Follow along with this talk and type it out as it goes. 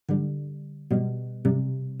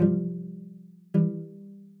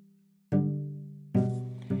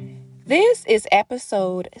This is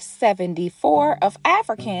episode 74 of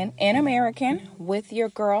African and American with your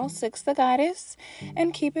girl, Six the Goddess.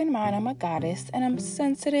 And keep in mind, I'm a goddess and I'm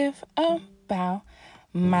sensitive about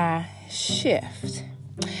my shift.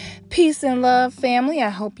 Peace and love, family. I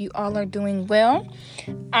hope you all are doing well.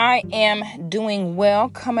 I am doing well,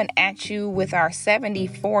 coming at you with our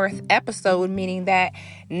 74th episode, meaning that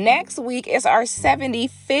next week is our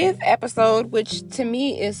 75th episode, which to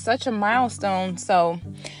me is such a milestone. So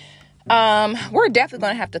we're definitely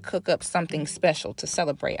going to have to cook up something special to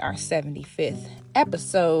celebrate our 75th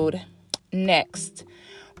episode next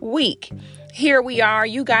week. Here we are.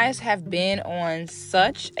 You guys have been on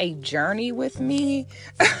such a journey with me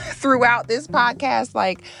throughout this podcast.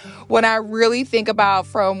 Like, when I really think about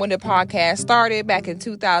from when the podcast started back in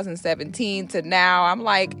 2017 to now, I'm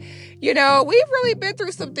like, we've really been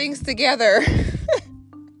through some things together.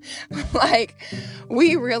 Like,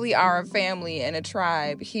 we really are a family and a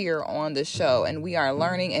tribe here on the show, and we are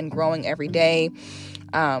learning and growing every day.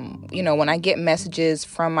 When I get messages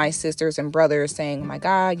from my sisters and brothers saying, oh my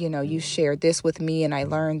God, you shared this with me and I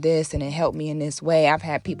learned this and it helped me in this way. I've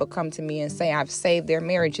had people come to me and say I've saved their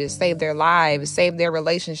marriages, saved their lives, saved their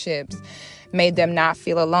relationships, made them not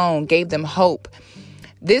feel alone, gave them hope.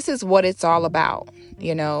 This is what it's all about.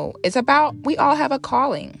 It's about, we all have a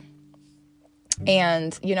calling.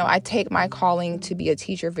 And, I take my calling to be a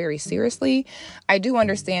teacher very seriously. I do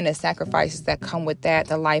understand the sacrifices that come with that,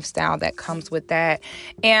 the lifestyle that comes with that.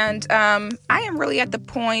 And I am really at the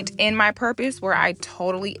point in my purpose where I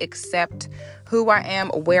totally accept who I am,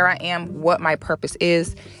 where I am, what my purpose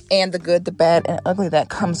is, and the good, the bad, and ugly that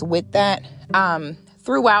comes with that.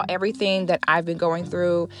 Throughout everything that I've been going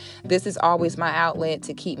through, this is always my outlet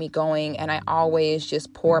to keep me going. And I always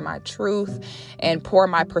just pour my truth and pour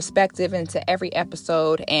my perspective into every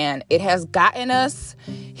episode. And it has gotten us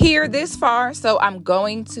here this far. So I'm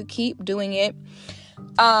going to keep doing it.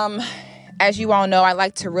 As you all know, I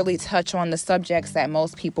like to really touch on the subjects that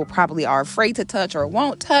most people probably are afraid to touch or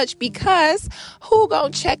won't touch because who gonna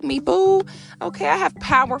check me, boo? Okay, I have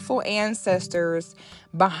powerful ancestors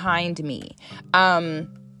behind me.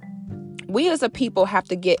 We as a people have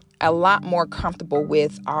to get a lot more comfortable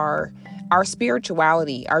with our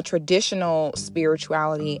spirituality, our traditional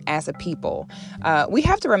spirituality as a people. We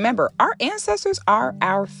have to remember our ancestors are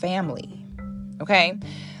our family. Okay.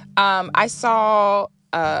 I saw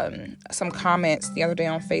some comments the other day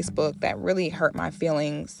on Facebook that really hurt my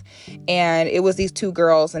feelings. And it was these two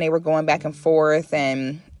girls and they were going back and forth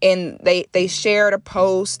and they shared a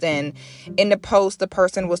post, and in the post, the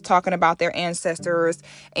person was talking about their ancestors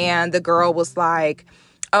and the girl was like,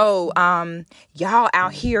 y'all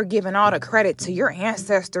out here giving all the credit to your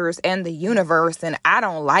ancestors and the universe. And I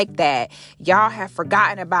don't like that. Y'all have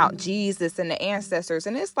forgotten about Jesus and the ancestors.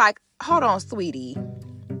 And it's like, hold on, sweetie.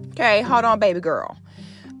 Okay. Hold on, baby girl.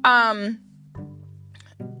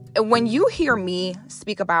 When you hear me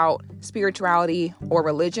speak about spirituality or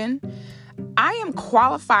religion, I am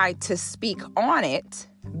qualified to speak on it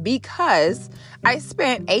because I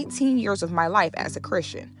spent 18 years of my life as a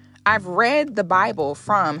Christian. I've read the Bible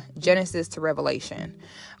from Genesis to Revelation.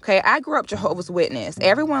 Okay, I grew up Jehovah's Witness.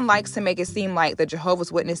 Everyone likes to make it seem like the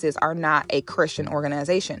Jehovah's Witnesses are not a Christian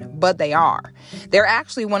organization, but they are. They're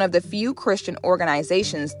actually one of the few Christian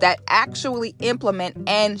organizations that actually implement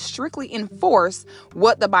and strictly enforce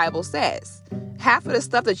what the Bible says. Half of the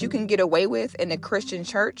stuff that you can get away with in the Christian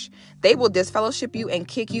church, they will disfellowship you and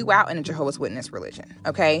kick you out in a Jehovah's Witness religion.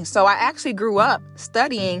 Okay, so I actually grew up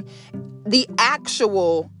studying the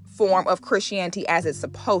actual form of Christianity as it's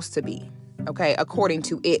supposed to be. Okay, according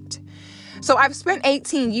to it. So I've spent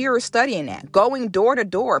 18 years studying that, going door to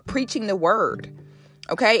door, preaching the word.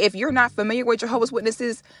 Okay, if you're not familiar with Jehovah's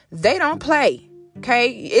Witnesses, they don't play. Okay,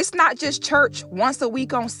 it's not just church once a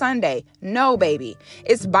week on Sunday. No, baby.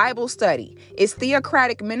 It's Bible study. It's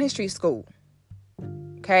theocratic ministry school.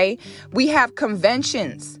 Okay, we have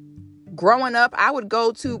conventions. Growing up, I would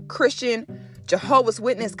go to Christian Jehovah's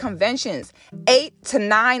Witness conventions, 8 to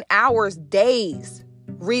 9 hours days.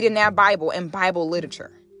 Reading that Bible and Bible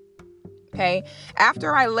literature. Okay.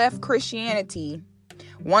 After I left Christianity,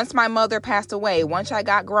 once my mother passed away, once I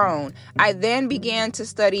got grown, I then began to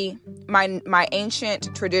study my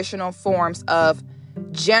ancient traditional forms of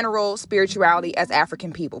general spirituality as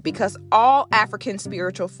African people, because all African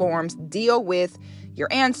spiritual forms deal with your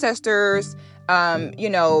ancestors,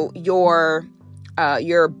 your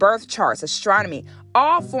birth charts, astronomy.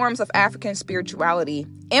 All forms of African spirituality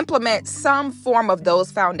implement some form of those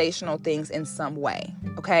foundational things in some way.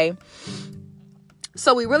 Okay.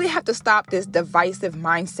 So we really have to stop this divisive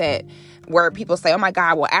mindset where people say, oh my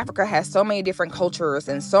God, well, Africa has so many different cultures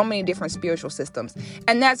and so many different spiritual systems.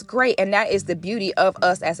 And that's great. And that is the beauty of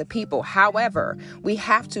us as a people. However, we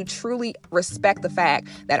have to truly respect the fact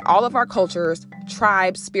that all of our cultures,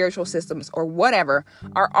 tribes, spiritual systems, or whatever,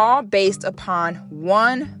 are all based upon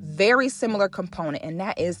one very similar component, and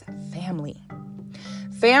that is family.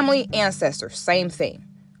 Family, ancestors, same thing.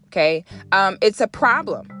 Okay. It's a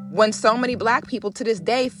problem when so many Black people to this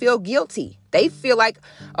day feel guilty. They feel like,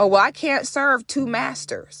 oh, well, I can't serve two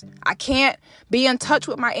masters. I can't be in touch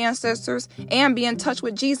with my ancestors and be in touch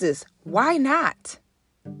with Jesus. Why not?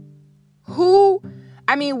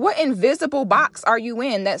 What invisible box are you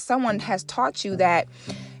in that someone has taught you that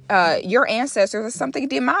your ancestors are something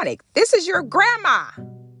demonic? This is your grandma.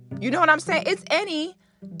 You know what I'm saying? It's any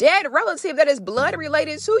dead relative that is blood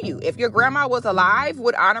related to you. If your grandma was alive,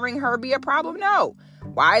 would honoring her be a problem? No.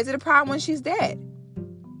 Why is it a problem when she's dead?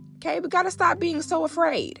 Okay, we got to stop being so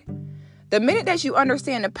afraid. The minute that you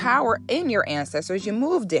understand the power in your ancestors, you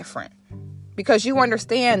move different because you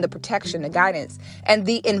understand the protection, the guidance, and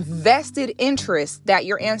the invested interest that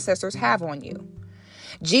your ancestors have on you.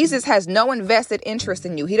 Jesus has no invested interest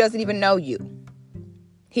in you. He doesn't even know you.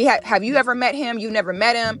 Have you ever met him? You never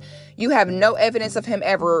met him. You have no evidence of him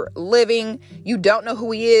ever living. You don't know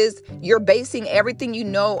who he is. You're basing everything you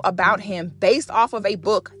know about him based off of a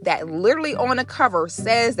book that literally on the cover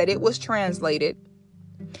says that it was translated.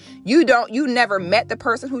 You never met the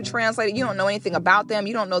person who translated. You don't know anything about them.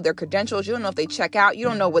 You don't know their credentials. You don't know if they check out. You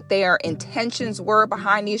don't know what their intentions were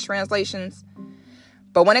behind these translations.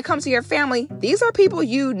 But when it comes to your family, these are people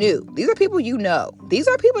you knew. These are people you know. These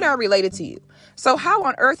are people that are related to you. So how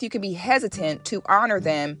on earth you can be hesitant to honor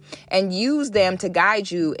them and use them to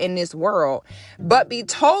guide you in this world, but be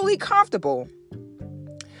totally comfortable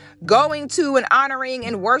going to and honoring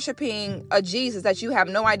and worshiping a Jesus that you have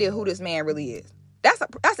no idea who this man really is? That's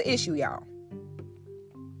an issue, y'all.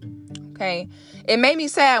 Okay. It made me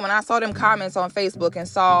sad when I saw them comments on Facebook and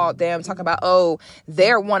saw them talk about, oh,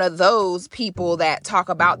 they're one of those people that talk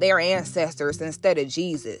about their ancestors instead of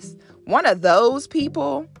Jesus. One of those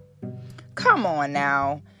people? Come on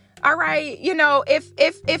now. All right.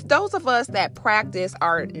 If those of us that practice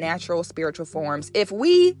our natural spiritual forms, if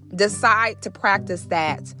we decide to practice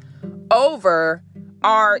that over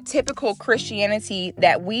our typical Christianity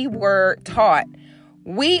that we were taught,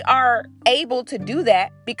 we are able to do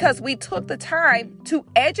that because we took the time to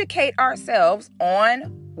educate ourselves on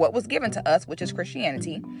what was given to us, which is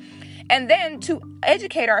Christianity, and then to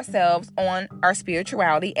educate ourselves on our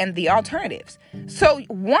spirituality and the alternatives. So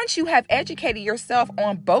once you have educated yourself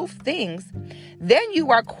on both things, then you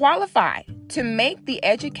are qualified to make the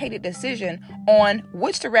educated decision on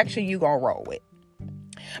which direction you're going to roll with.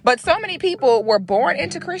 But so many people were born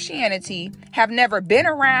into Christianity, have never been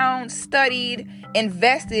around, studied,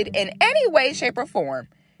 invested in any way, shape, or form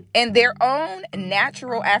in their own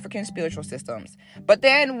natural African spiritual systems, but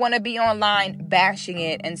then want to be online bashing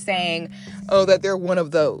it and saying, oh, that they're one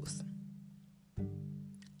of those.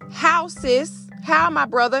 How, sis? How, my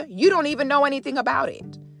brother? You don't even know anything about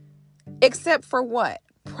it. Except for what?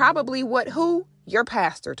 Probably who your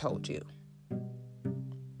pastor told you.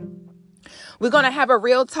 We're going to have a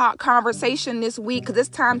real talk conversation this week because it's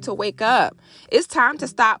time to wake up. It's time to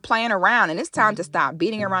stop playing around and it's time to stop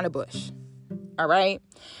beating around the bush. All right.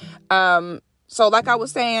 So like I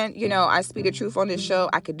was saying, I speak the truth on this show.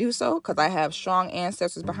 I could do so because I have strong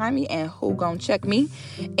ancestors behind me and who gonna check me.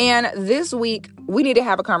 And this week we need to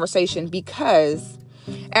have a conversation because,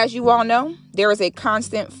 as you all know, there is a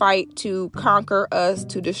constant fight to conquer us,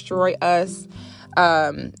 to destroy us.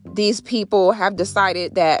 These people have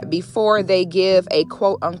decided that before they give a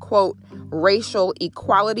quote unquote racial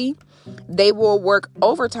equality, they will work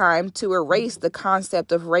overtime to erase the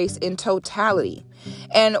concept of race in totality.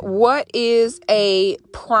 And what is a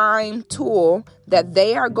prime tool that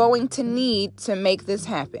they are going to need to make this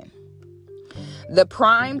happen? The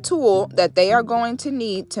prime tool that they are going to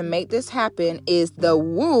need to make this happen is the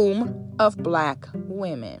womb of Black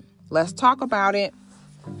women. Let's talk about it.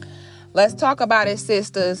 Let's talk about it,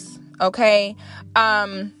 sisters. Okay.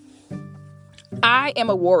 I am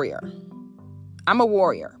a warrior. I'm a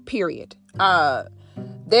warrior, period.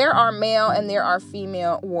 There are male and there are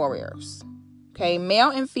female warriors. Okay. Male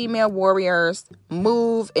and female warriors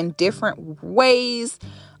move in different ways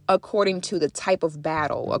according to the type of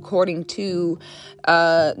battle, according to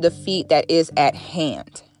the feat that is at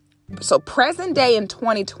hand. So present day in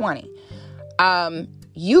 2020,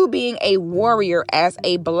 you being a warrior as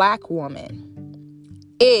a Black woman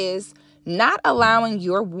is not allowing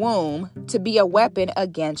your womb to be a weapon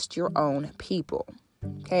against your own people.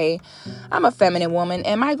 Okay, I'm a feminine woman.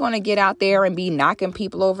 Am I going to get out there and be knocking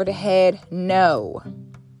people over the head? No.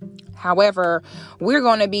 However, we're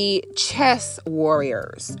going to be chess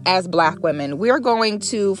warriors as Black women. We're going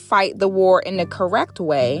to fight the war in the correct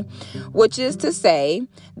way, which is to say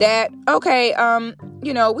that, okay,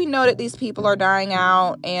 we know that these people are dying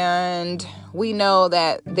out, and we know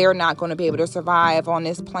that they're not going to be able to survive on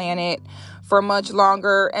this planet for much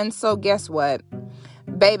longer. And so guess what?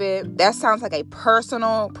 Baby, that sounds like a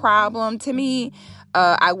personal problem to me.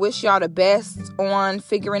 I wish y'all the best on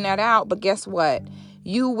figuring that out. But guess what?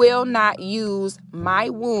 You will not use my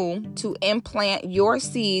womb to implant your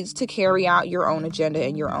seeds to carry out your own agenda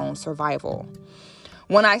and your own survival.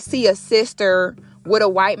 When I see a sister with a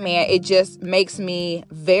white man, it just makes me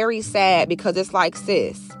very sad, because it's like,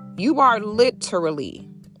 sis, you are literally,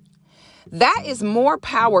 that is more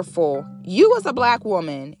powerful. You as a Black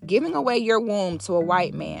woman giving away your womb to a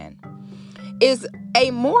white man is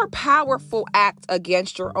a more powerful act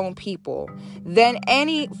against your own people than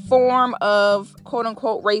any form of quote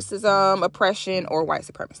unquote racism, oppression, or white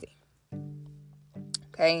supremacy.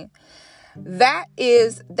 Okay. That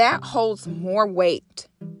holds more weight.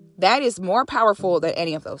 That is more powerful than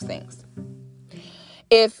any of those things.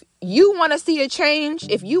 If you want to see a change,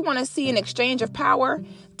 if you want to see an exchange of power,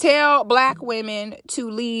 tell Black women to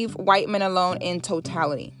leave white men alone in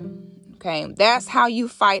totality. Okay, that's how you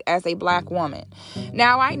fight as a Black woman.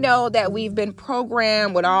 Now, I know that we've been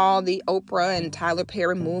programmed with all the Oprah and Tyler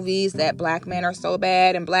Perry movies that Black men are so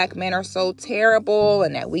bad and Black men are so terrible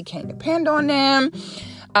and that we can't depend on them.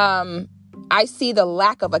 I see the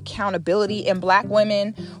lack of accountability in Black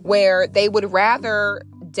women, where they would rather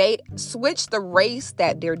switch the race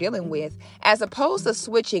that they're dealing with as opposed to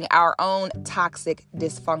switching our own toxic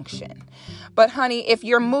dysfunction. But honey, if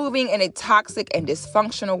you're moving in a toxic and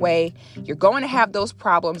dysfunctional way, you're going to have those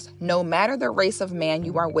problems no matter the race of man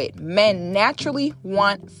you are with. Men naturally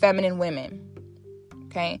want feminine women.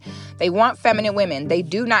 Okay? They want feminine women. They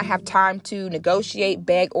do not have time to negotiate,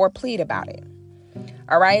 beg, or plead about it.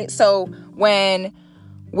 All right? So when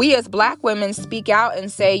we as Black women speak out and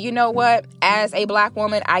say, you know what, as a Black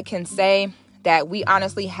woman, I can say that we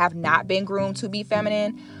honestly have not been groomed to be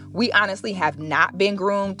feminine. We honestly have not been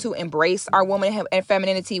groomed to embrace our woman and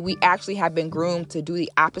femininity. We actually have been groomed to do the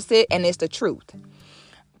opposite, and it's the truth.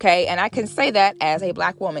 Okay, and I can say that as a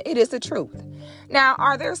Black woman. It is the truth. Now,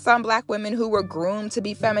 are there some Black women who were groomed to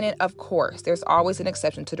be feminine? Of course, there's always an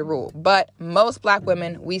exception to the rule. But most Black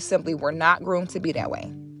women, we simply were not groomed to be that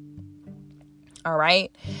way. All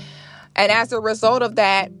right. And as a result of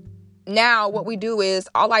that, now what we do is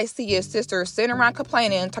all I see is sisters sitting around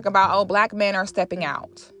complaining, talking about, oh, Black men are stepping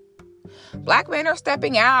out. Black men are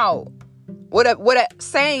stepping out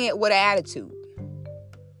saying it with an attitude.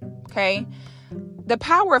 Okay. The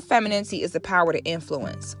power of femininity is the power to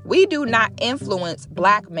influence. We do not influence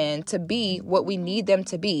Black men to be what we need them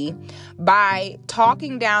to be by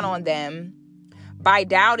talking down on them, by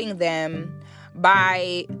doubting them,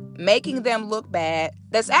 by making them look bad.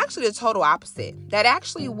 That's actually the total opposite. That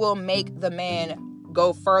actually will make the man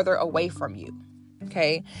go further away from you.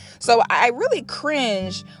 Okay. So I really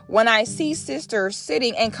cringe when I see sisters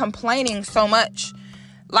sitting and complaining so much.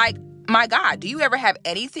 Like, my God, do you ever have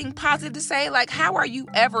anything positive to say? Like, how are you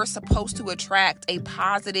ever supposed to attract a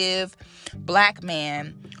positive Black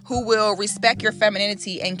man who will respect your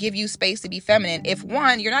femininity and give you space to be feminine if,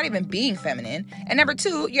 one, you're not even being feminine, and number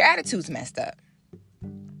two, your attitude's messed up?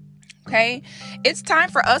 Okay? It's time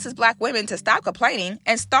for us as Black women to stop complaining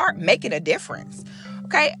and start making a difference.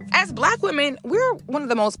 Okay? As Black women, we're one of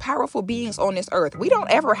the most powerful beings on this earth. We don't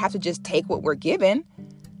ever have to just take what we're given.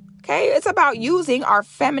 Okay? It's about using our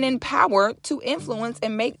feminine power to influence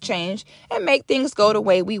and make change and make things go the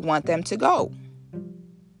way we want them to go.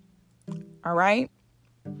 All right?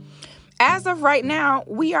 As of right now,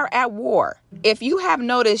 we are at war. If you have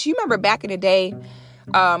noticed, you remember back in the day,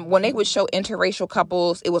 when they would show interracial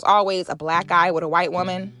couples, it was always a Black guy with a white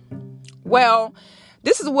woman. Well,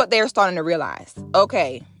 this is what they're starting to realize.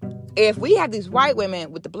 Okay, if we have these white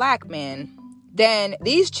women with the Black men, then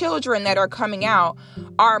these children that are coming out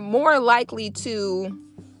are more likely to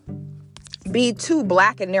be too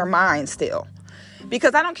Black in their mind still.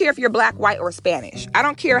 Because I don't care if you're Black, white, or Spanish. I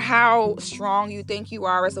don't care how strong you think you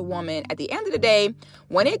are as a woman. At the end of the day,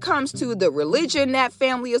 when it comes to the religion that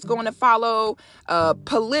family is going to follow,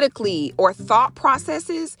 politically, or thought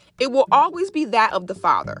processes, it will always be that of the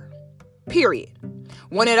father. Period.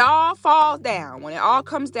 When it all falls down, when it all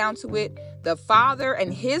comes down to it, the father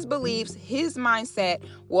and his beliefs, his mindset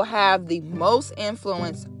will have the most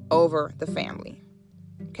influence over the family.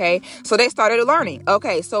 Okay, so they started learning.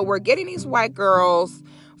 Okay, so we're getting these white girls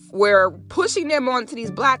we're pushing them onto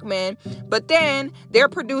these black men, but then they're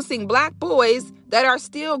producing black boys that are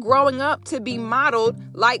still growing up to be modeled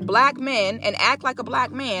like black men and act like a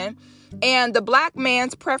black man. And the black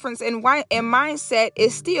man's preference and mindset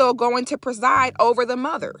is still going to preside over the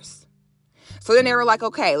mothers. So then they were like,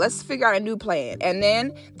 okay, let's figure out a new plan. And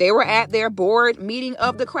then they were at their board meeting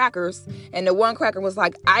of the crackers. And the one cracker was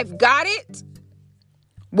like, I've got it.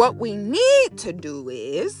 What we need to do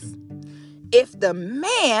is, if the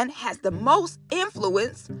man has the most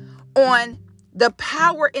influence on the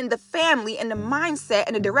power in the family and the mindset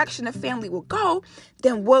and the direction the family will go,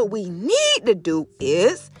 then what we need to do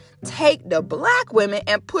is take the black women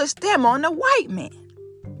and push them on the white men.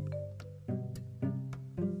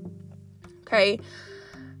 Okay,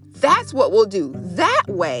 that's what we'll do. That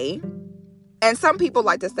way, and some people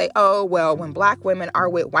like to say, oh, well, when black women are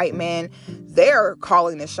with white men, they're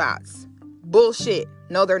calling the shots. Bullshit.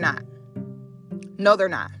 No, they're not. No, they're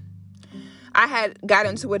not. I had got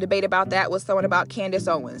into a debate about that with someone about Candace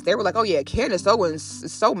Owens. They were like, oh, yeah, Candace Owens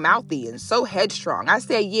is so mouthy and so headstrong. I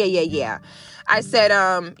said, yeah. I said,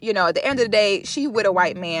 at the end of the day, she with a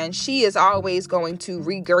white man, she is always going to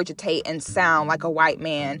regurgitate and sound like a white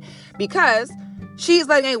man because she's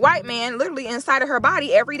letting a white man literally inside of her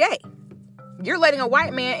body every day. You're letting a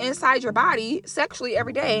white man inside your body sexually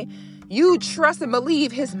every day. You trust and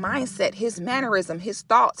believe his mindset, his mannerism, his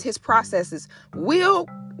thoughts, his processes will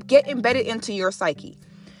get embedded into your psyche.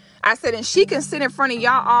 I said, and she can sit in front of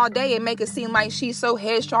y'all all day and make it seem like she's so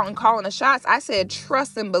headstrong and calling the shots. I said,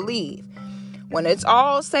 trust and believe. When it's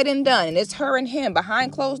all said and done and it's her and him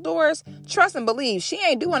behind closed doors, trust and believe she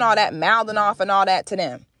ain't doing all that mouthing off and all that to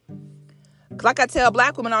them. Like I tell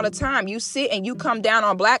black women all the time, you sit and you come down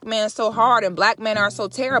on black men so hard and black men are so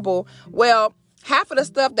terrible. Well, half of the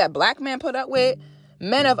stuff that black men put up with,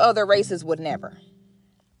 men of other races would never.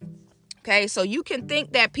 Okay, so you can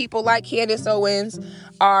think that people like Candace Owens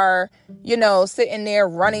are, sitting there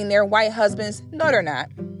running their white husbands. No, they're not.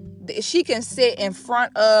 She can sit in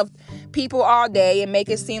front of people all day and make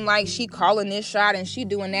it seem like she calling this shot and she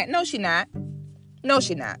doing that. No, she not.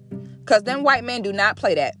 Because them white men do not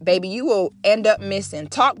play that. Baby, you will end up missing.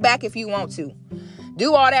 Talk back if you want to.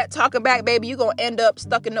 Do all that talking back, baby. You're going to end up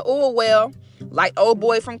stuck in the oil well like old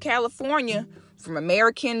boy from California from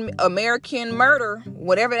American Murder,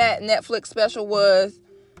 whatever that Netflix special was.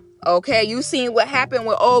 Okay, you seen what happened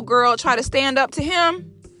when old girl tried to stand up to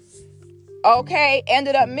him? Okay,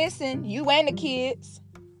 ended up missing you and the kids.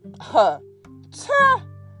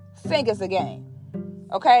 Think it's a game.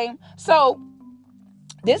 Okay, so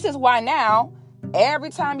this is why now, every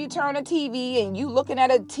time you turn a TV and you looking at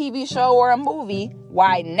a TV show or a movie,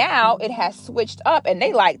 why now it has switched up and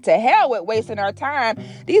they like to hell with wasting our time.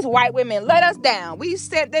 These white women let us down. We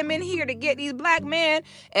sent them in here to get these black men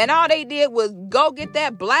and all they did was go get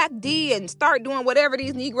that black D and start doing whatever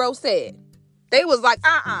these Negroes said. They was like,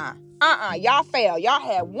 y'all failed. Y'all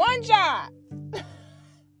had one job.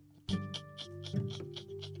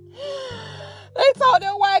 They told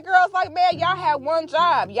them white girls like, man, y'all had one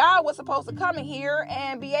job. Y'all was supposed to come in here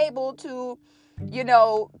and be able to,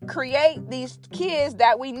 create these kids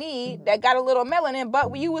that we need that got a little melanin,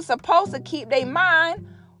 but you was supposed to keep their mind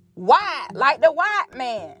wide like the white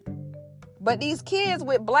man. But these kids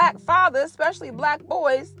with black fathers, especially black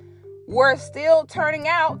boys, were still turning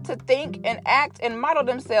out to think and act and model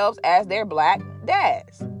themselves as their black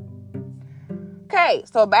dads. Okay,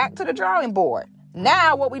 so back to the drawing board.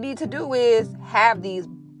 Now what we need to do is have these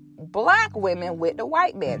black women with the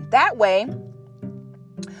white men. That way,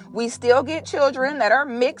 we still get children that are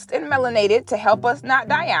mixed and melanated to help us not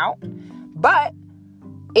die out. But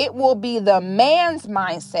it will be the man's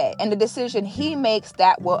mindset and the decision he makes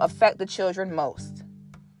that will affect the children most.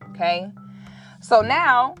 Okay? So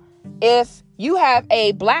now, if you have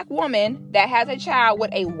a black woman that has a child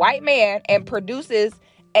with a white man and produces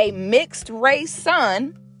a mixed race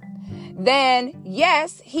son, then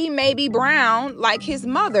yes, he may be brown like his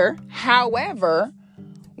mother. However,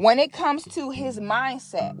 when it comes to his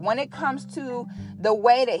mindset, when it comes to the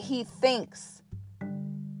way that he thinks,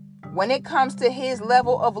 when it comes to his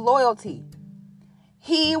level of loyalty,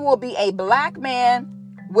 he will be a black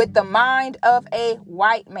man with the mind of a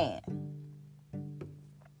white man.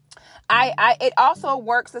 It also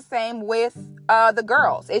works the same with the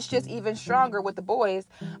girls. It's just even stronger with the boys.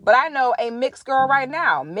 But I know a mixed girl right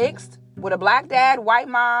now, mixed with a black dad, white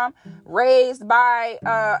mom, raised by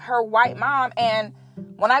her white mom. And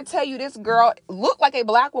when I tell you this girl looked like a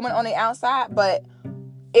black woman on the outside, but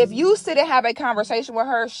if you sit and have a conversation with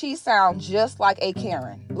her, she sounds just like a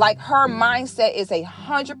Karen. Like her mindset is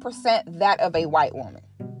 100% that of a white woman.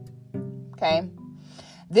 Okay?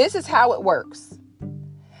 This is how it works.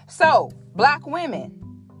 So, Black women,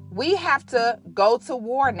 we have to go to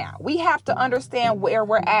war now. We have to understand where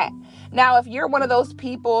we're at. Now, if you're one of those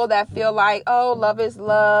people that feel like, oh, love is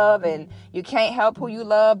love and you can't help who you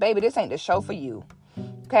love, baby, this ain't the show for you.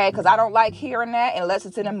 Okay? Because I don't like hearing that unless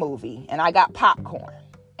it's in a movie and I got popcorn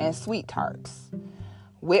and sweet tarts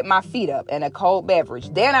with my feet up and a cold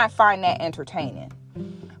beverage. Then I find that entertaining.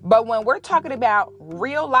 But when we're talking about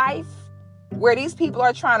real life, where these people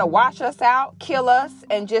are trying to wash us out, kill us,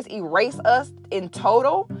 and just erase us in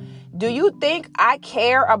total, do you think I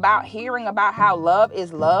care about hearing about how love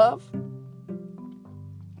is love?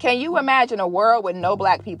 Can you imagine a world with no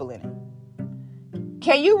Black people in it?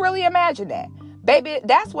 Can you really imagine that? Baby,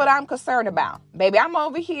 that's what I'm concerned about. Baby, I'm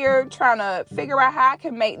over here trying to figure out how I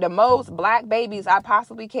can make the most Black babies I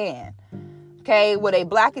possibly can. Okay, with a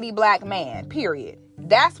blackety black man, period.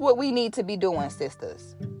 That's what we need to be doing,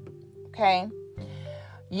 sisters. Okay?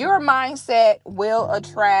 Your mindset will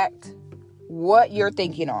attract what you're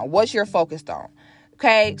thinking on, what you're focused on.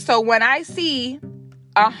 Okay? So when I see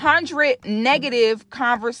 100 negative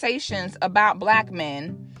conversations about Black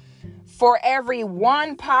men, for every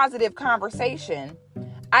one positive conversation,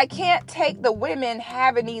 I can't take the women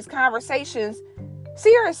having these conversations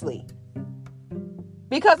seriously.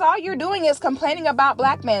 Because all you're doing is complaining about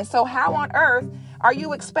Black men. So how on earth are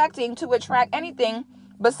you expecting to attract anything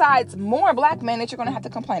besides more Black men that you're going to have to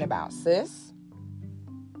complain about, sis?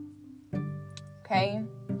 Okay?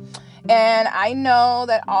 And I know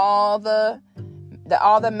that all the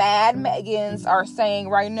mad Megans are saying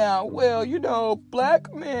right now, well, you know,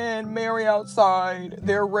 Black men marry outside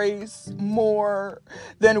their race more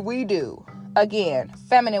than we do. Again,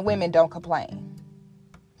 feminine women don't complain.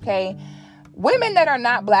 Okay? Women that are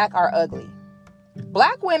not Black are ugly.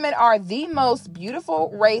 Black women are the most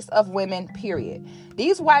beautiful race of women, period.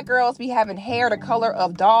 These white girls be having hair the color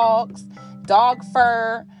of dogs, dog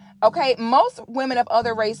fur. Okay, most women of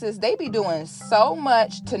other races, they be doing so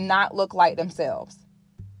much to not look like themselves.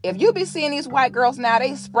 If you be seeing these white girls now,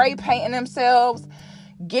 they spray painting themselves,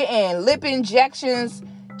 getting lip injections,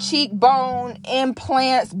 cheekbone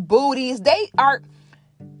implants, booties. Look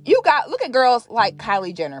at girls like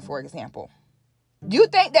Kylie Jenner, for example. Do you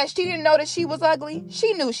think that she didn't know that she was ugly?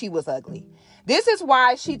 She knew she was ugly. This is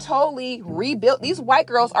why she totally rebuilt. These white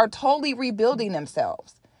girls are totally rebuilding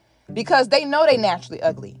themselves because they know they naturally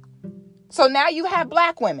ugly. So now you have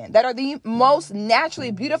Black women that are the most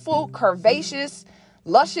naturally beautiful, curvaceous,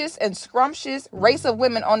 luscious, and scrumptious race of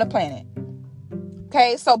women on the planet.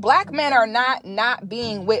 Okay, so Black men are not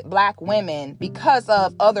being with Black women because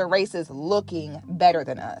of other races looking better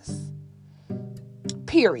than us.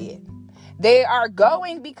 Period. They are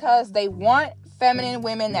going because they want feminine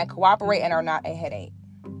women that cooperate and are not a headache.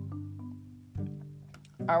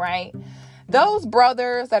 All right. Those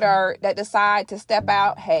brothers that decide to step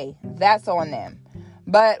out, hey, that's on them.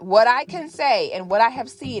 But what I can say and what I have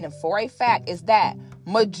seen for a fact is that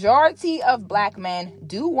majority of Black men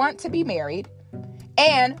do want to be married,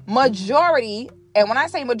 and majority, and when I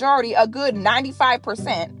say majority, a good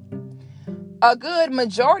 95%, a good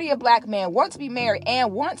majority of Black men want to be married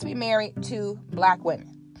and want to be married to Black women.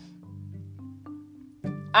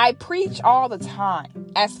 I preach all the time.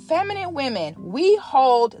 As feminine women, we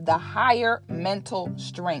hold the higher mental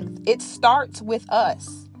strength. It starts with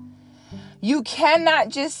us. You cannot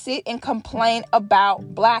just sit and complain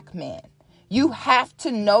about Black men. You have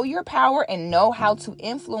to know your power and know how to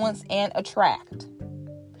influence and attract.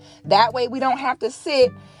 That way we don't have to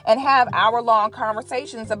sit and have hour-long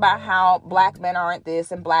conversations about how Black men aren't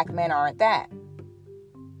this and Black men aren't that.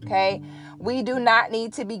 Okay? We do not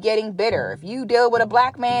need to be getting bitter. If you deal with a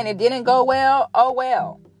Black man, it didn't go well, oh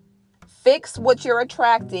well. Fix what you're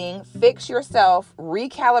attracting, fix yourself,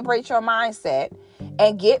 recalibrate your mindset,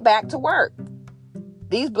 and get back to work.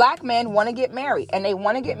 These Black men want to get married, and they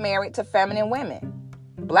want to get married to feminine women.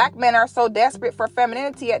 Black men are so desperate for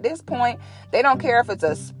femininity at this point, they don't care if it's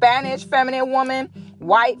a Spanish feminine woman,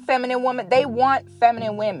 white feminine woman, they want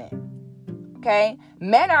feminine women. Okay?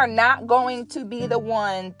 Men are not going to be the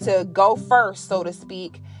one to go first, so to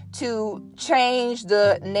speak, to change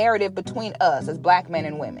the narrative between us as Black men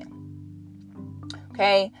and women.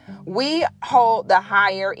 Okay? We hold the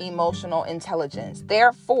higher emotional intelligence.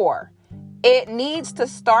 Therefore, it needs to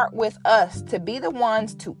start with us to be the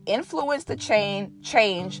ones to influence the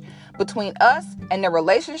change between us and the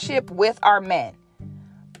relationship with our men.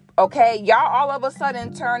 Okay, y'all all of a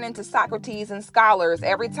sudden turn into Socrates and scholars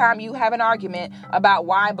every time you have an argument about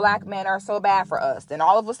why black men are so bad for us. Then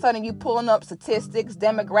all of a sudden you pulling up statistics,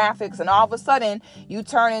 demographics, and all of a sudden you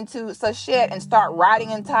turn into such shit and start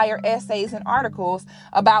writing entire essays and articles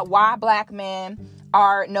about why black men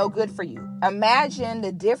are no good for you. Imagine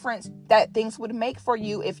the difference that things would make for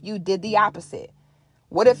you if you did the opposite.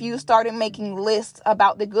 What if you started making lists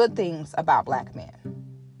about the good things about black men?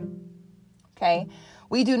 Okay.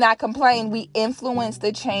 We do not complain. We influence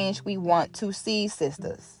the change we want to see,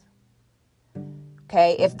 sisters.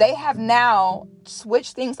 Okay. If they have now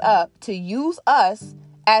switched things up to use us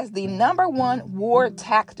as the number one war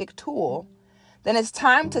tactic tool, then it's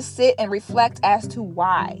time to sit and reflect as to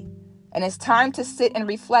why. And it's time to sit and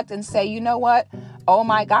reflect and say, you know what? Oh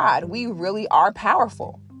my God, we really are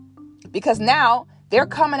powerful. Because now they're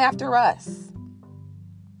coming after us.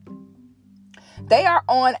 They are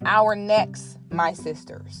on our necks, my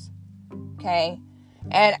sisters. Okay?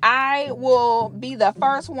 And I will be the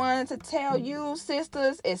first one to tell you,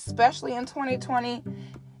 sisters, especially in 2020,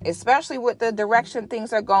 especially with the direction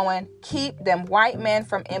things are going, keep them white men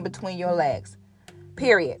from in between your legs.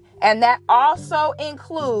 Period. And that also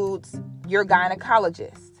includes your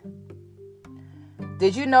gynecologist.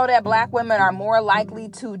 Did you know that black women are more likely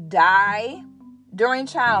to die during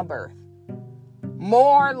childbirth?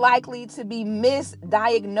 More likely to be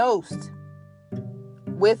misdiagnosed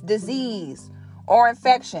with disease or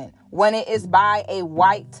infection when it is by a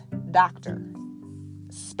white doctor,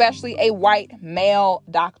 especially a white male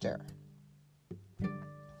doctor.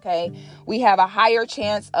 Okay, we have a higher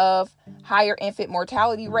chance of higher infant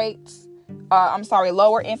mortality rates.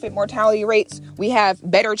 Lower infant mortality rates. We have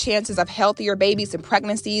better chances of healthier babies and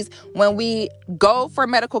pregnancies when we go for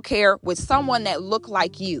medical care with someone that look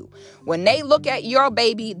like you. When they look at your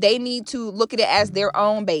baby, they need to look at it as their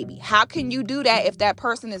own baby. How can you do that if that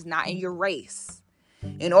person is not in your race?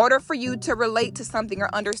 In order for you to relate to something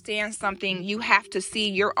or understand something, you have to see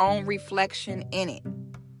your own reflection in it.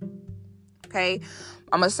 Okay?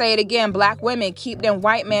 I'm going to say it again. Black women, keep them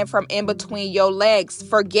white men from in between your legs.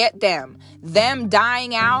 Forget them. Them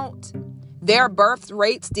dying out, their birth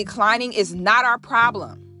rates declining is not our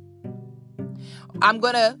problem. I'm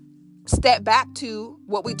going to step back to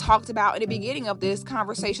what we talked about in the beginning of this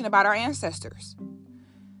conversation about our ancestors.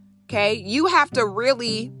 Okay? You have to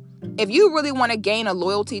really, if you really want to gain a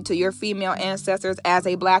loyalty to your female ancestors as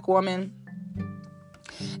a black woman,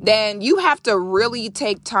 then you have to really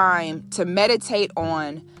take time to meditate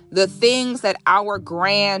on the things that our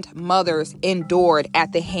grandmothers endured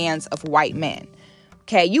at the hands of white men.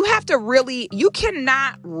 Okay, you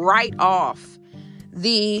cannot write off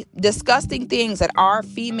the disgusting things that our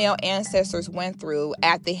female ancestors went through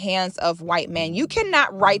at the hands of white men. You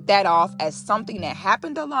cannot write that off as something that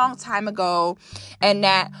happened a long time ago and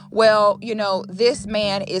that, this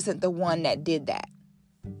man isn't the one that did that.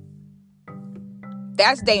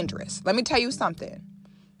 That's dangerous. Let me tell you something.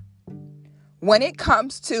 When it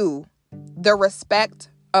comes to the respect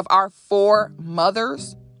of our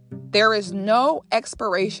foremothers, there is no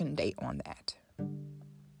expiration date on that.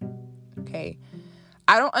 Okay.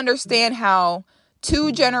 I don't understand how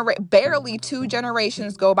barely two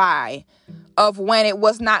generations go by of when it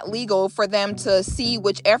was not legal for them to see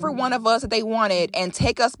whichever one of us that they wanted and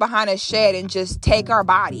take us behind a shed and just take our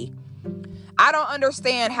body. I don't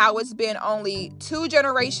understand how it's been only 2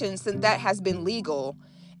 generations since that has been legal.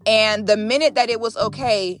 And the minute that it was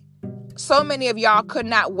okay, so many of y'all could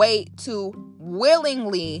not wait to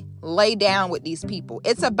willingly lay down with these people.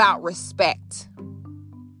 It's about respect.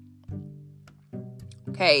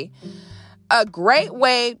 Okay. A great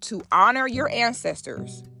way to honor your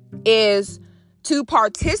ancestors is to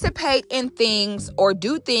participate in things or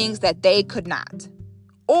do things that they could not.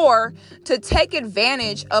 Or to take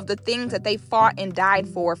advantage of the things that they fought and died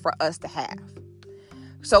for us to have.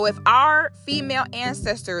 So if our female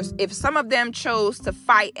ancestors, if some of them chose to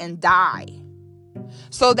fight and die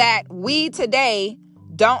so that we today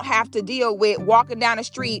don't have to deal with walking down the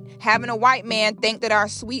street, having a white man think that our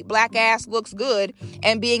sweet black ass looks good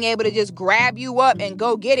and being able to just grab you up and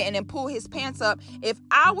go get it and then pull his pants up. If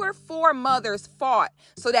our foremothers fought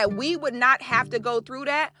so that we would not have to go through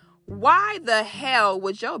that, why the hell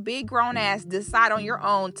would your big grown ass decide on your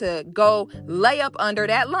own to go lay up under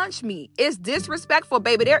that lunch meat? It's disrespectful,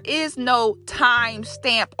 baby. There is no time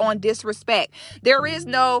stamp on disrespect. There is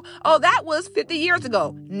no, that was 50 years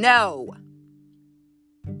ago. No.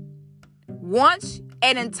 Once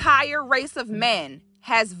an entire race of men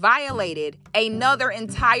has violated another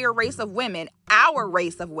entire race of women, our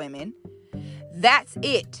race of women, that's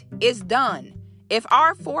it. It's done. If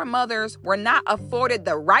our foremothers were not afforded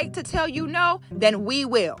the right to tell you no, then we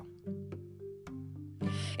will.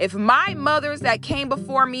 If my mothers that came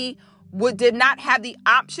before me did not have the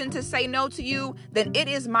option to say no to you, then it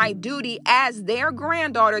is my duty as their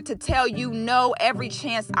granddaughter to tell you no every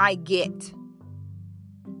chance I get.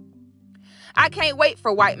 I can't wait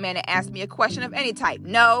for white men to ask me a question of any type.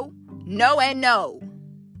 No, no, and no.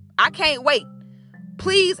 I can't wait.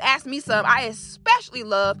 Please ask me some. I especially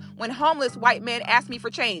love when homeless white men ask me for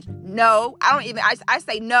change. No, I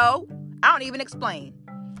say no. I don't even explain.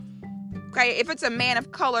 Okay, if it's a man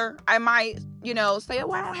of color, I might, say,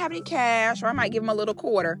 oh, I don't have any cash, or I might give him a little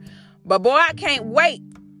quarter. But boy, I can't wait.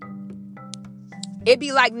 It'd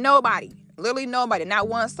be like nobody, literally nobody, not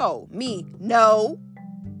one soul. Me, no.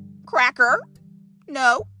 Cracker,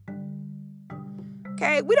 no.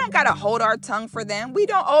 Okay, we don't got to hold our tongue for them. We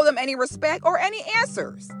don't owe them any respect or any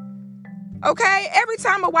answers. Okay, every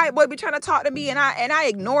time a white boy be trying to talk to me and I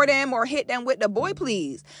ignore them or hit them with the boy,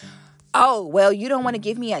 please. Oh, well, you don't want to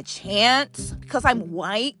give me a chance because I'm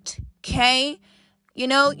white, okay? You're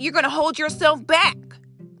going to hold yourself back,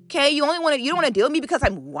 okay? You don't want to deal with me because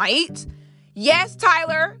I'm white? Yes,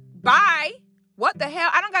 Tyler, bye. What the hell?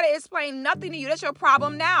 I don't got to explain nothing to you. That's your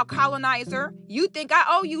problem now, colonizer. You think I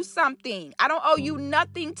owe you something. I don't owe you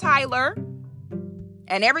nothing, Tyler.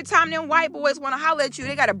 And every time them white boys want to holler at you,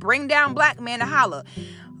 they got to bring down black men to holler.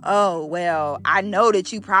 Oh, well, I know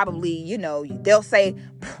that you probably, they'll say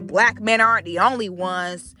black men aren't the only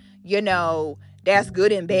ones, that's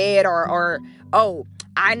good in bed or, oh,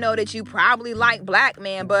 I know that you probably like black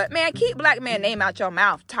men, but man, keep black man name out your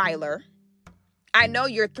mouth, Tyler. I know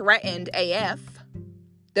you're threatened AF.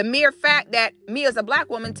 The mere fact that me as a black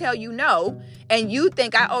woman tell you no, and you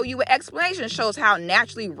think I owe you an explanation shows how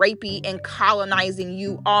naturally rapey and colonizing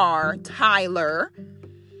you are, Tyler.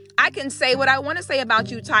 I can say what I want to say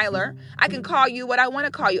about you, Tyler. I can call you what I want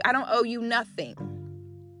to call you. I don't owe you nothing.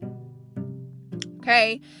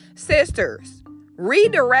 Okay? Sisters,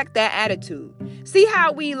 redirect that attitude. See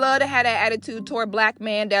how we love to have that attitude toward black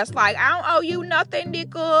men that's like, I don't owe you nothing,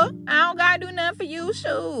 nigga. I don't got to do nothing for you,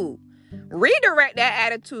 shoot. Redirect that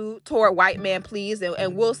attitude toward white men, please,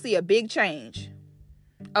 and we'll see a big change.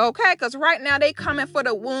 Okay? Because right now they coming for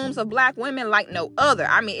the wombs of black women like no other.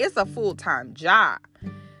 I mean, it's a full-time job.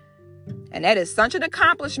 And that is such an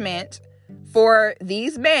accomplishment for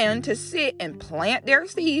these men to sit and plant their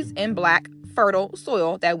seeds in black fertile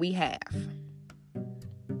soil that we have.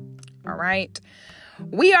 All right.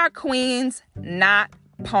 We are queens, not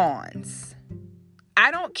pawns.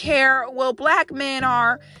 I don't care what black men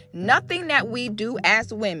are. Nothing that we do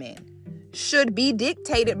as women should be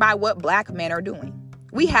dictated by what black men are doing.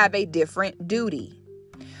 We have a different duty.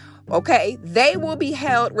 Okay, they will be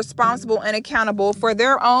held responsible and accountable for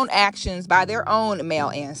their own actions by their own male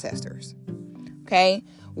ancestors. Okay,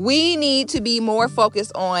 we need to be more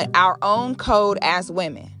focused on our own code as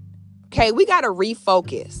women. Okay, we got to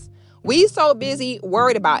refocus. We so busy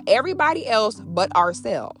worried about everybody else but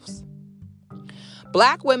ourselves.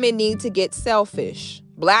 Black women need to get selfish.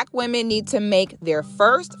 Black women need to make their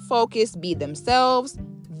first focus be themselves,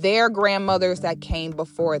 their grandmothers that came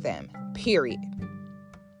before them, period.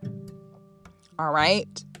 All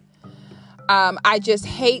right. I just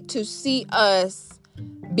hate to see us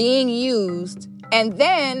being used and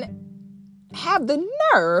then have the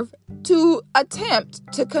nerve to attempt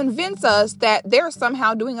to convince us that they're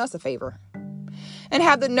somehow doing us a favor. And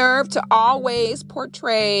have the nerve to always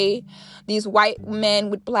portray these white men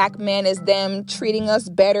with black men as them treating us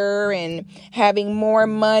better and having more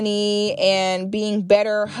money and being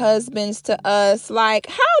better husbands to us. Like,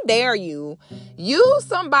 how dare you use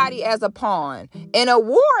somebody as a pawn in a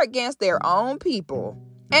war against their own people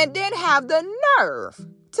and then have the nerve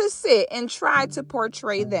to sit and try to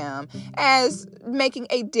portray them as making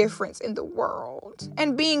a difference in the world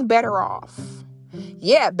and being better off.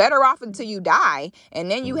 Yeah, better off until you die.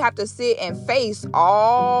 And then you have to sit and face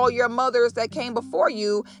all your mothers that came before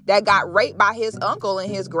you that got raped by his uncle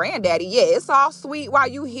and his granddaddy. Yeah, it's all sweet while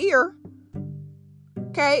you here.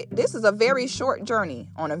 Okay, this is a very short journey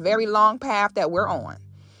on a very long path that we're on.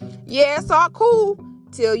 Yeah, it's all cool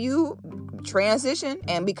till you transition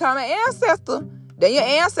and become an ancestor. Then your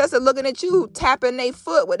ancestor looking at you, tapping their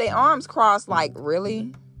foot with their arms crossed like,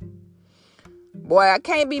 really? Boy, I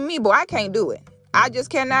can't be me. Boy, I can't do it. I just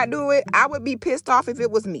cannot do it. I would be pissed off if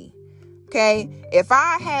it was me. Okay? If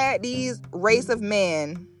I had these race of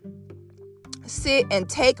men sit and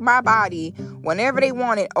take my body whenever they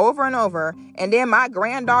wanted over and over, and then my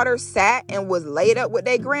granddaughter sat and was laid up with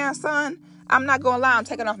their grandson, I'm not going to lie. I'm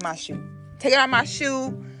taking off my shoe. Taking off my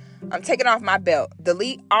shoe. I'm taking off my belt.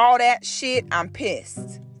 Delete all that shit. I'm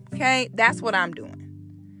pissed. Okay? Okay, that's what I'm doing.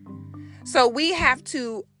 So we have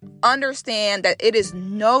to understand that it is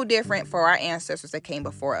no different for our ancestors that came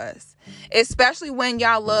before us, especially when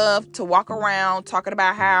y'all love to walk around talking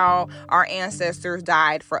about how our ancestors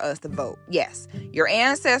died for us to vote. Yes, your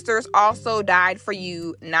ancestors also died for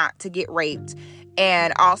you not to get raped,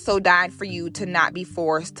 and also died for you to not be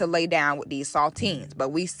forced to lay down with these saltines. But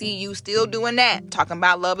we see you still doing that, talking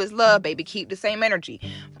about love is love, baby. Keep the same energy.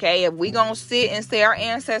 Okay, if we gonna sit and say our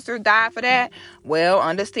ancestors died for that, well,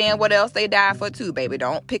 understand what else they died for too, baby.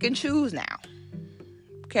 Don't pick and choose now.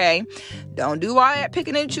 Okay, don't do all that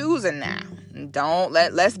picking and choosing now.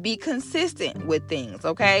 Let's be consistent with things,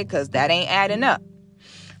 okay? Because that ain't adding up.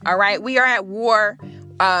 All right, we are at war.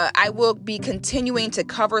 I will be continuing to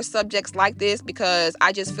cover subjects like this because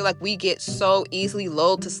I just feel like we get so easily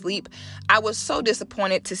lulled to sleep. I was so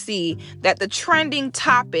disappointed to see that the trending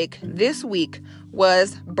topic this week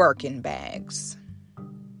was Birkin bags.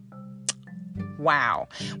 Wow.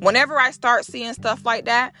 Whenever I start seeing stuff like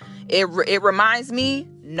that, it reminds me,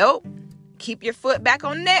 nope, keep your foot back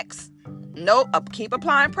on necks. Nope, keep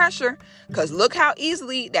applying pressure, because look how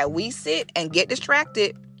easily that we sit and get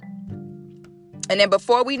distracted. And then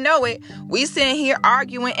before we know it, we sitting here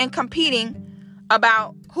arguing and competing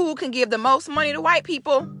about who can give the most money to white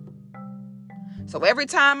people. So every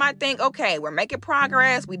time I think, okay, we're making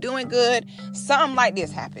progress, we're doing good, something like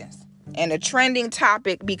this happens. And the trending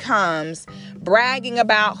topic becomes bragging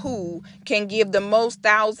about who can give the most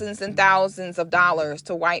thousands and thousands of dollars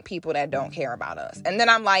to white people that don't care about us. And then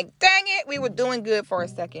I'm like, dang it, we were doing good for a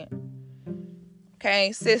second.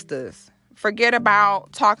 Okay, sisters, forget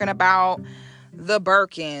about talking about the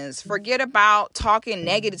Birkins. Forget about talking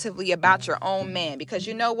negatively about your own man, because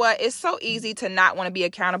you know what? It's so easy to not want to be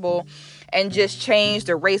accountable and just change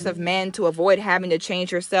the race of men to avoid having to change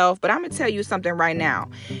yourself. But I'm going to tell you something right now.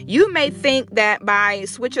 You may think that by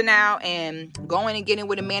switching out and going and getting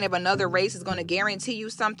with a man of another race is going to guarantee you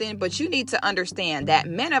something, but you need to understand that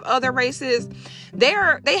men of other races,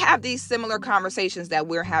 they have these similar conversations that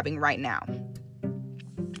we're having right now.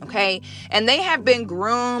 Okay, and they have been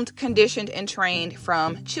groomed, conditioned, and trained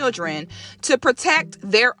from children to protect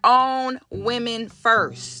their own women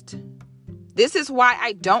first. This is why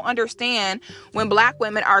I don't understand when black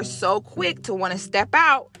women are so quick to want to step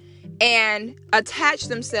out and attach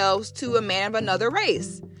themselves to a man of another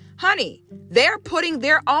race. Honey, they're putting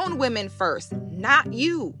their own women first, not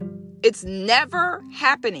you. It's never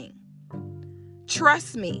happening.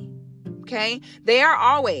 Trust me. Okay, they are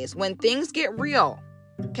always, when things get real,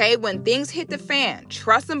 okay, when things hit the fan,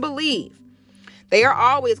 trust and believe, they are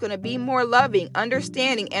always going to be more loving,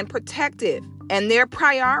 understanding, and protective. And their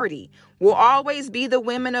priority will always be the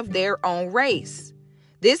women of their own race.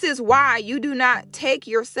 This is why you do not take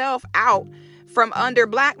yourself out from under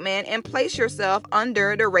black men and place yourself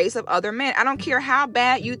under the race of other men. I don't care how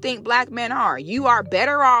bad you think black men are. You are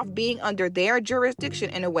better off being under their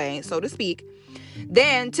jurisdiction, in a way, so to speak,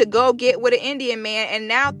 than to go get with an Indian man and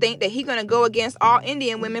now think that he's going to go against all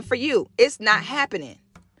Indian women for you. It's not happening.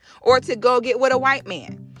 Or to go get with a white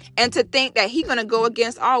man and to think that he's going to go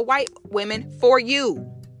against all white women for you.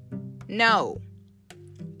 No.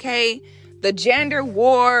 Okay? The gender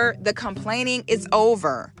war, the complaining is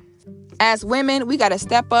over. As women, we got to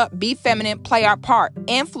step up, be feminine, play our part,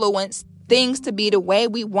 influence things to be the way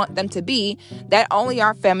we want them to be, that only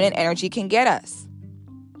our feminine energy can get us.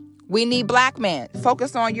 We need black men.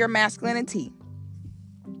 Focus on your masculinity.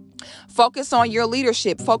 Focus on your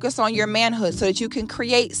leadership. Focus on your manhood so that you can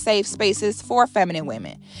create safe spaces for feminine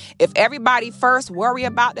women. If everybody first worry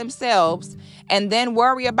about themselves and then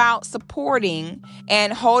worry about supporting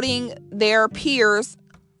and holding their peers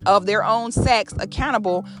of their own sex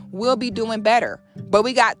accountable, we'll be doing better. But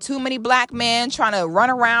we got too many black men trying to run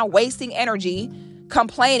around wasting energy,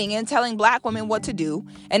 complaining and telling black women what to do.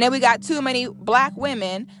 And then we got too many black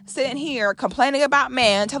women sitting here complaining about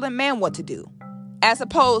men, telling men what to do, as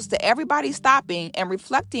opposed to everybody stopping and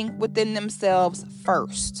reflecting within themselves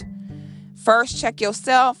first. First, check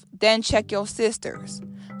yourself, then check your sisters.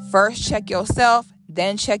 First, check yourself,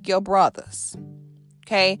 then check your brothers.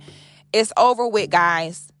 Okay? It's over with,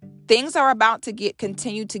 guys. Things are about to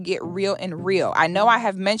continue to get real and real. I know I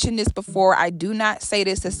have mentioned this before. I do not say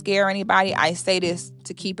this to scare anybody. I say this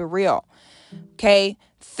to keep it real. Okay?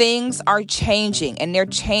 Things are changing, and they're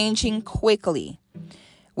changing quickly.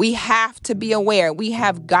 We have to be aware. We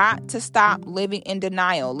have got to stop living in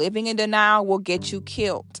denial. Living in denial will get you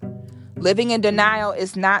killed. Living in denial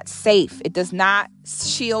is not safe. It does not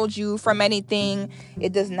shield you from anything.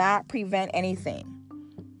 It does not prevent anything.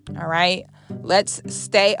 All right? Let's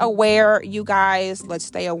stay aware, you guys. Let's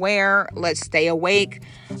stay aware. Let's stay awake.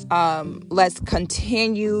 Let's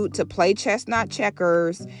continue to play chess, not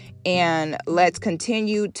checkers. And let's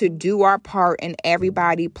continue to do our part and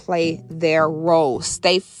everybody play their role.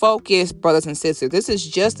 Stay focused, brothers and sisters. This is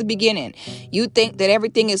just the beginning. You think that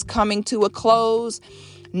everything is coming to a close?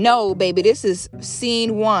 No, baby, this is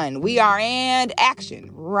scene one. We are in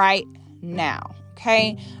action right now.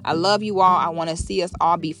 Okay. I love you all. I want to see us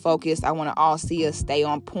all be focused. I want to all see us stay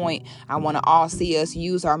on point. I want to all see us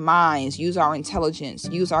use our minds, use our intelligence,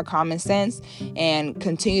 use our common sense, and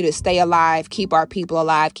continue to stay alive, keep our people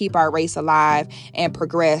alive, keep our race alive, and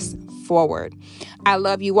progress forward. I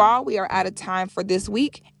love you all. We are out of time for this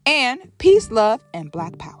week. And peace, love, and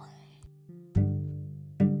Black power.